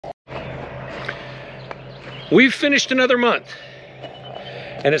We've finished another month,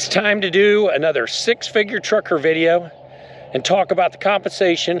 and it's time to do another six-figure trucker video and talk about the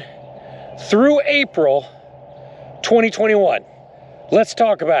compensation through April 2021. Let's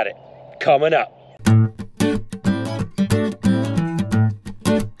talk about it. Coming up.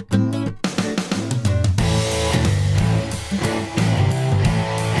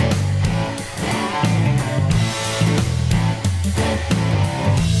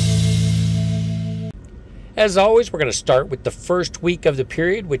 As always, we're going to start with the first week of the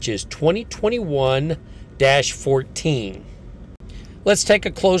period, which is 2021-14. Let's take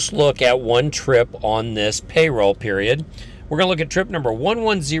a close look at one trip on this payroll period. We're going to look at trip number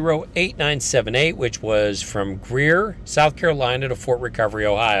 1108978, which was from Greer, South Carolina to Fort Recovery,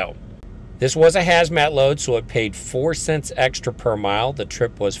 Ohio. This was a hazmat load, so it paid 4 cents extra per mile. The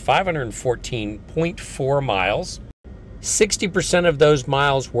trip was 514.4 miles. 60% of those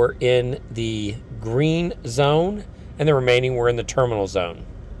miles were in the green zone, and the remaining were in the terminal zone.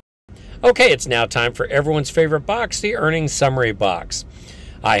 Okay, it's now time for everyone's favorite box, the earnings summary box.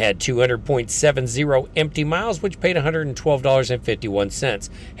 I had 200.70 empty miles, which paid $112.51.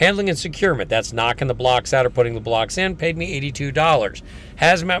 Handling and securement, that's knocking the blocks out or putting the blocks in, paid me $82.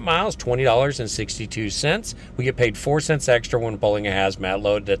 Hazmat miles, $20.62. We get paid 4 cents extra when pulling a hazmat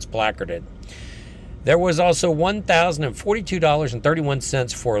load that's placarded. There was also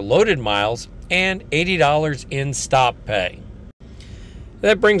 $1,042.31 for loaded miles and $80 in stop pay.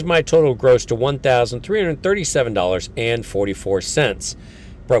 That brings my total gross to $1,337.44.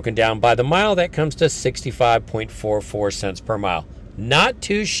 Broken down by the mile, that comes to 65.44 cents per mile. Not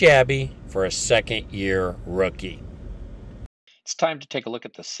too shabby for a second-year rookie. It's time to take a look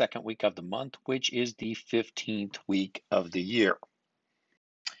at the second week of the month, which is the 15th week of the year.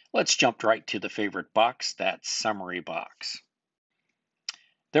 Let's jump right to the favorite box, that summary box.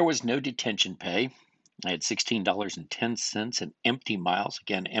 There was no detention pay. I had $16.10 in empty miles.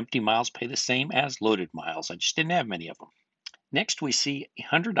 Again, empty miles pay the same as loaded miles. I just didn't have many of them. Next, we see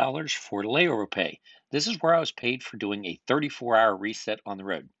 $100 for layover pay. This is where I was paid for doing a 34-hour reset on the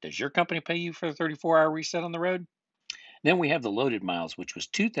road. Does your company pay you for a 34-hour reset on the road? Then we have the loaded miles, which was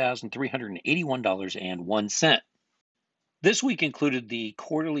 $2,381.01. This week included the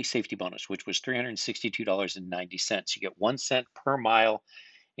quarterly safety bonus, which was $362.90. You get 1 cent per mile,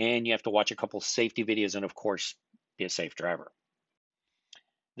 and you have to watch a couple safety videos and, of course, be a safe driver.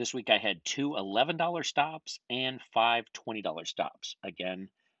 This week I had 2 $11 stops and 5 $20 stops. Again,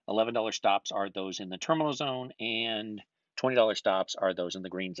 $11 stops are those in the terminal zone, and $20 stops are those in the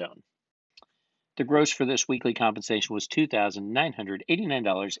green zone. The gross for this weekly compensation was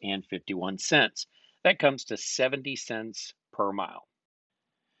 $2,989.51. That comes to 70 cents per mile.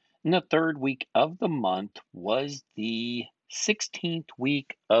 And the third week of the month was the 16th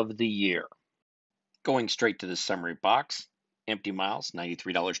week of the year. Going straight to the summary box, empty miles,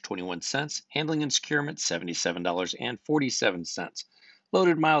 $93.21. Handling and securement, $77.47.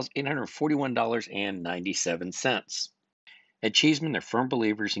 Loaded miles, $841.97. At Cheeseman, they're firm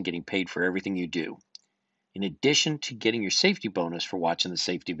believers in getting paid for everything you do. In addition to getting your safety bonus for watching the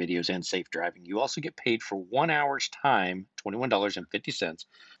safety videos and safe driving, you also get paid for 1 hour's time, $21.50,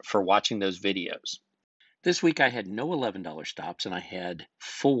 for watching those videos. This week I had no $11 stops and I had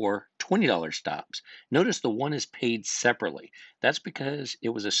 4 $20 stops. Notice the one is paid separately. That's because it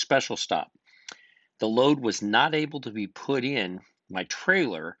was a special stop. The load was not able to be put in my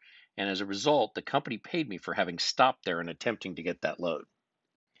trailer, and as a result, the company paid me for having stopped there and attempting to get that load.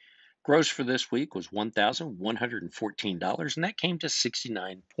 Gross for this week was $1,114, and that came to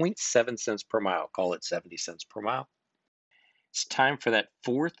 69.7 cents per mile. Call it 70 cents per mile. It's time for that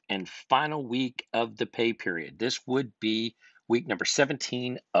fourth and final week of the pay period. This would be week number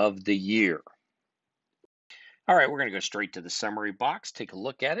 17 of the year. All right, we're going to go straight to the summary box. Take a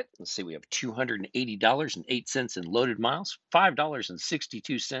look at it. Let's see, we have $280.08 in loaded miles,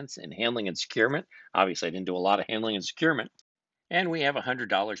 $5.62 in handling and securement. Obviously, I didn't do a lot of handling and securement. And we have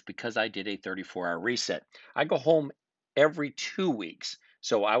 $100 because I did a 34-hour reset. I go home every 2 weeks,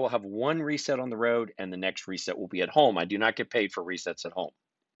 so I will have one reset on the road and the next reset will be at home. I do not get paid for resets at home.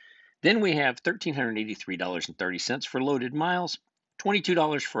 Then we have $1,383.30 for loaded miles,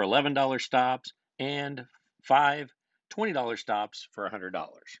 $22 for $11 stops, and 5 $20 stops for $100.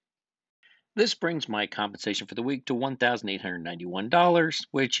 This brings my compensation for the week to $1,891,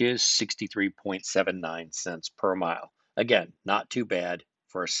 which is 63.79 cents per mile. Again, not too bad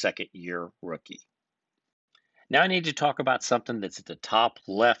for a second-year rookie. Now I need to talk about something that's at the top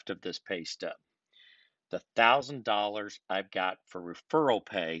left of this pay stub. The $1,000 I've got for referral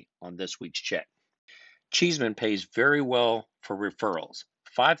pay on this week's check. Cheeseman pays very well for referrals.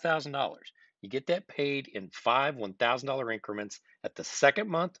 $5,000. You get that paid in five $1,000 increments at the second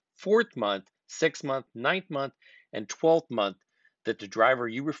month, fourth month, sixth month, ninth month, and 12th month that the driver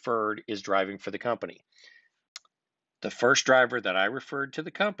you referred is driving for the company. The first driver that I referred to the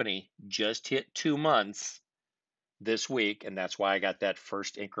company just hit 2 months this week, and that's why I got that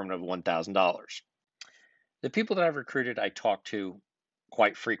first increment of $1,000. The people that I've recruited, I talk to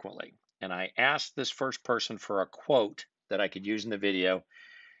quite frequently, and I asked this first person for a quote that I could use in the video.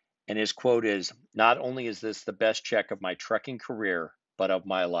 And his quote is, "Not only is this the best check of my trucking career, but of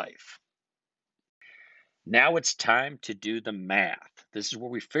my life." Now it's time to do the math. This is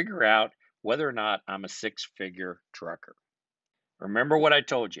where we figure out whether or not I'm a six-figure trucker. Remember what I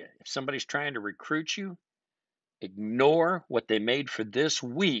told you. If somebody's trying to recruit you, ignore what they made for this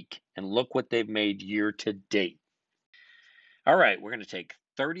week and look what they've made year to date. All right, we're going to take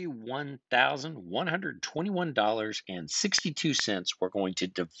 $31,121.62. We're going to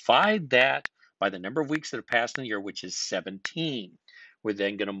divide that by the number of weeks that have passed in the year, which is 17. We're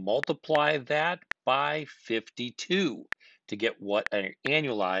then going to multiply that by 52 to get what an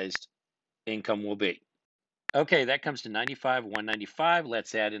annualized income will be. Okay, that comes to 95,195.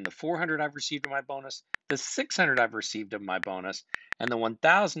 Let's add in the 400 I've received of my bonus, the 600 I've received of my bonus, and the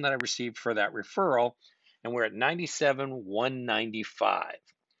 1,000 that I received for that referral, and we're at 97,195.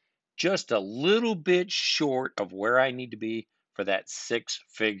 Just a little bit short of where I need to be for that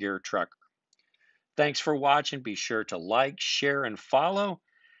six-figure trucker. Thanks for watching. Be sure to like, share, and follow,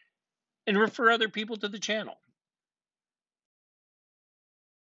 and refer other people to the channel.